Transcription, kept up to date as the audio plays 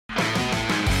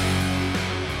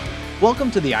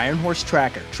Welcome to the Ironhorse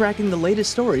Tracker, tracking the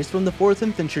latest stories from the 4th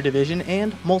Infantry Division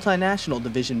and Multinational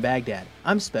Division Baghdad.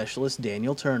 I'm Specialist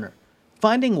Daniel Turner.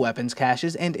 Finding weapons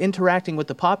caches and interacting with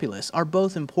the populace are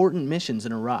both important missions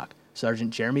in Iraq. Sergeant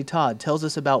Jeremy Todd tells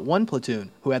us about one platoon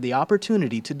who had the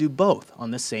opportunity to do both on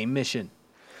the same mission.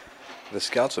 The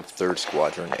Scouts of 3rd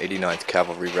Squadron, 89th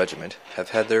Cavalry Regiment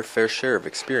have had their fair share of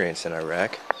experience in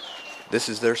Iraq. This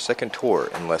is their second tour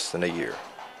in less than a year.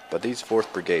 But these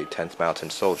 4th Brigade 10th Mountain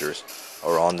soldiers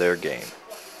are on their game.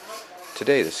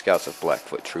 Today the Scouts of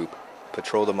Blackfoot Troop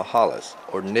patrol the mahallas,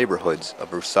 or neighborhoods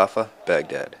of Rusafa,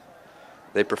 Baghdad.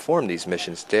 They perform these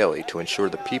missions daily to ensure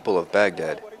the people of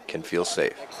Baghdad can feel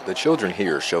safe. The children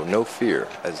here show no fear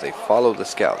as they follow the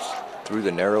Scouts through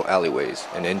the narrow alleyways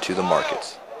and into the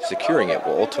markets. Securing it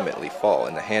will ultimately fall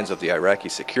in the hands of the Iraqi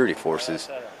security forces,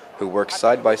 who work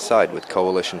side by side with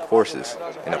coalition forces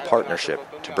in a partnership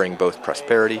to bring both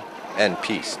prosperity and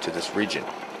peace to this region.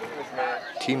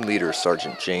 Team leader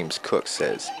Sergeant James Cook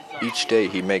says each day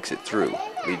he makes it through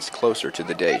leads closer to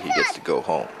the day he gets to go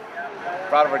home.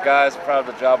 Proud of our guys, proud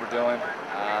of the job we're doing.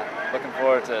 Looking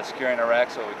forward to securing Iraq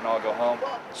so we can all go home.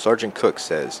 Sergeant Cook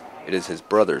says it is his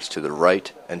brothers to the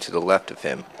right and to the left of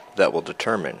him that will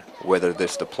determine whether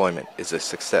this deployment is a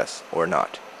success or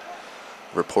not.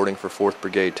 Reporting for 4th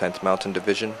Brigade 10th Mountain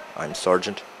Division, I'm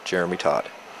Sergeant Jeremy Todd.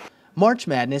 March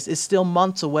Madness is still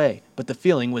months away, but the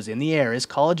feeling was in the air as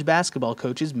college basketball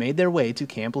coaches made their way to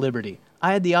Camp Liberty.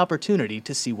 I had the opportunity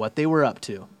to see what they were up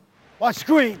to. Watch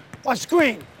screen! Watch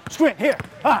screen! Screen, here!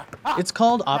 It's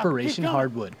called Operation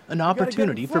Hardwood, an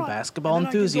opportunity for basketball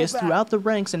enthusiasts throughout the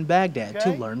ranks in Baghdad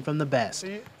to learn from the best.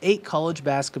 8 college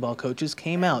basketball coaches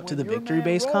came out to the Victory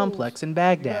Base complex in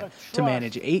Baghdad to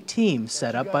manage 8 teams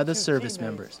set up by the service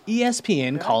members.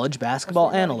 ESPN college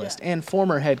basketball analyst and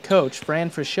former head coach Fran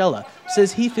Fraschilla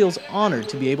says he feels honored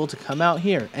to be able to come out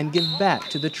here and give back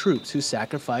to the troops who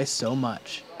sacrificed so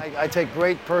much. I take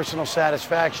great personal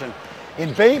satisfaction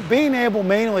in being able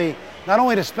mainly not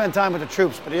only to spend time with the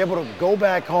troops, but able to go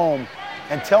back home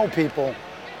and tell people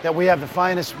that we have the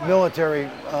finest military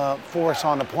force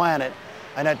on the planet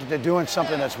and that they're doing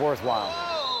something that's worthwhile.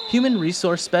 Human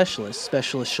Resource Specialist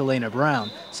Shalana Brown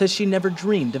says she never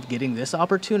dreamed of getting this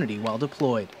opportunity while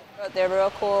deployed. They're real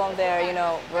cool, they're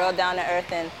real down to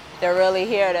earth, and they're really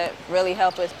here to really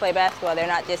help us play basketball. They're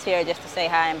not just here just to say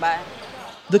hi and bye.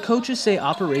 The coaches say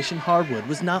Operation Hardwood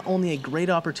was not only a great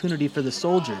opportunity for the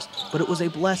soldiers, but it was a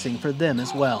blessing for them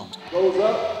as well.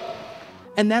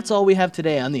 And that's all we have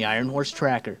today on the Ironhorse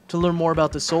Tracker. To learn more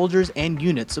about the soldiers and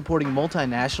units supporting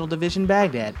Multinational Division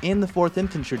Baghdad and the 4th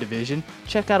Infantry Division,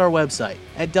 check out our website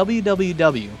at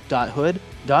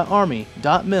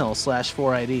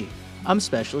www.hood.army.mil/4ID. I'm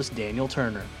Specialist Daniel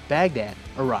Turner, Baghdad,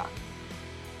 Iraq.